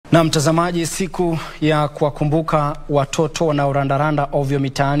Na mtazamaji, siku ya kuwakumbuka watoto wanaorandaranda ovyo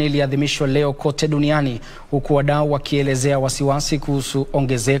mitaani iliadhimishwa leo kote duniani, huku wadau wakielezea wasiwasi kuhusu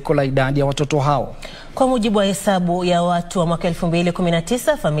ongezeko la idadi ya watoto hao. Kwa mujibu wa hesabu ya watu wa mwaka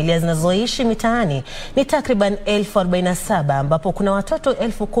 2019, familia zinazoishi mitaani ni takriban 1047, ambapo kuna watoto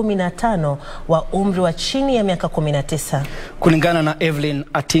 1015 wa umri wa chini ya miaka 19. Kulingana na Evelyne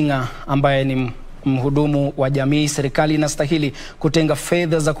Ating'a ambaye ni mhudumu wa jamii, serikali inastahili kutenga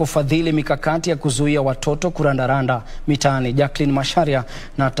fedha za kufadhili mikakati ya kuzuia watoto kurandaranda mitaani. Jackline Macharia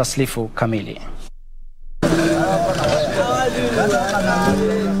na taslifu kamili.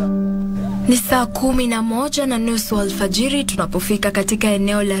 Ni saa 11:30 alfajiri tunapofika katika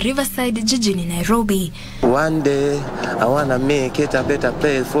eneo la Riverside jijini Nairobi. One day I wanna make it a better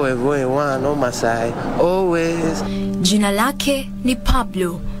place for everyone on my side always. Jina lake ni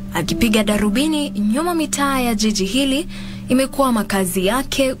Pablo. Akipiga darubini nyuma mitaa ya jiji hili imekuwa makazi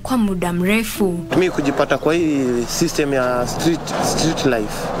yake kwa muda mrefu. Mimi kujipata kwa hii system ya street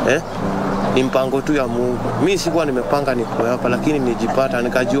life, ni mpango tu ya Mungu. Mimi sikuwa nimepanga niko hapa, lakini nijipata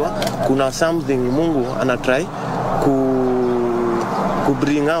nikajua kuna something Mungu anatry ku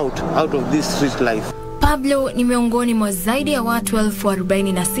bring out of this street life. Pablo ni miongoni mwa zaidi ya watu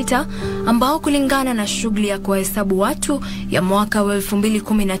 1046 ambao kulingana na shughuli ya kuhesabu watu ya mwaka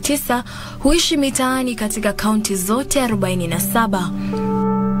 2019 huishi mitaani katika kaunti zote 47.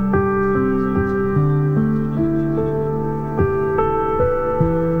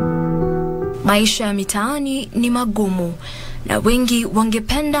 Maisha ya mitaani ni magumu na wengi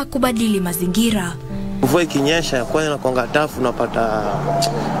wangependa kubadili mazingira. Mvua ikinyesha kwa inakuwa tafu, unapata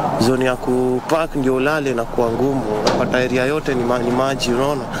zone ya kupark ndio ulale na kuwa ngumu, unapata area yote ni maji,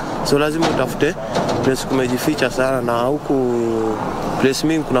 unaona. So lazima utafute place kumejificha sana, na huku place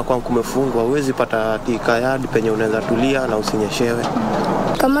mingi kuna kwa kumefungwa, huwezi pata tika yard penye unaweza tulia na usinyeshewe.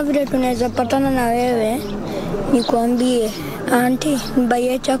 Kama vile tunaweza patana na wewe nikwambie auntie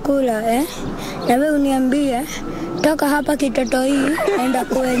mbaye chakula na wewe uniambie toka hapa kitoto hii naenda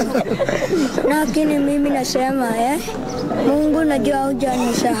kwenu. Lakini mimi nasema Mungu najua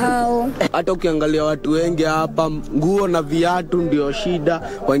hujanisahau. Hata ukiangalia watu wengi hapa, nguo na viatu ndio shida,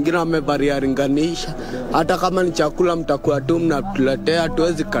 wengine wamevalia ringanisha. Hata kama ni chakula mtakuwa tu mnatuletea,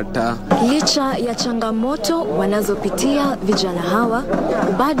 tuwezi kataa. Licha ya changamoto wanazopitia vijana hawa,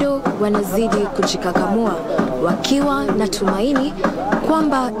 bado wanazidi kujikakamua wakiwa na tumaini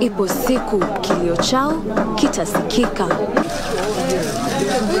kwamba ipo siku kilio chao kitasikika.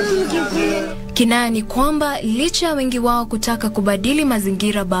 Kinaya ni kwamba licha ya wengi wao kutaka kubadili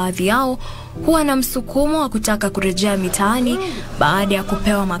mazingira, baadhi yao huwa na msukumo wa kutaka kurejea mitaani baada ya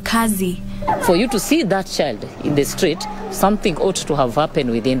kupewa makazi. For you to see that child in the street, something ought to have happened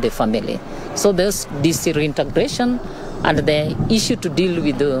within the family. So there's this reintegration and the issue to deal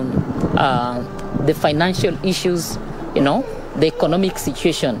with the financial issues, the economic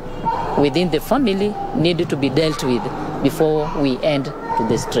situation within the family needed to be dealt with before we end to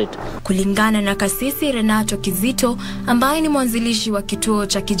the street. Kulingana na kasisi Renato Kizito ambaye ni mwanzilishi wa kituo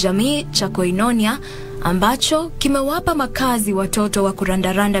cha kijamii cha Koinonia ambacho kimewapa makazi watoto wa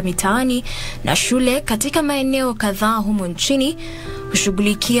kurandaranda mitaani na shule katika maeneo kadhaa humo nchini,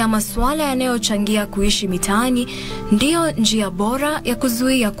 kushughulikia masuala yanayochangia kuishi mitaani ndio njia bora ya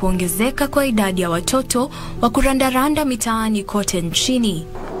kuzuia kuongezeka kwa idadi ya watoto wa kurandaranda mitaani kote nchini.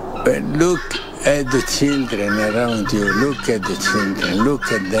 Look at the children around you. Look at the children.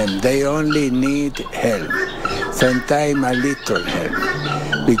 Look at them. They only need help. Sometimes a little help.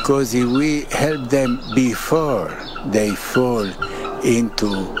 Because if we help them before they fall into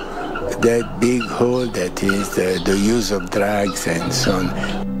that big hole that is the use of drugs and so on.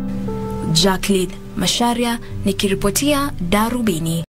 Jackline Macharia nikiripotia Darubini.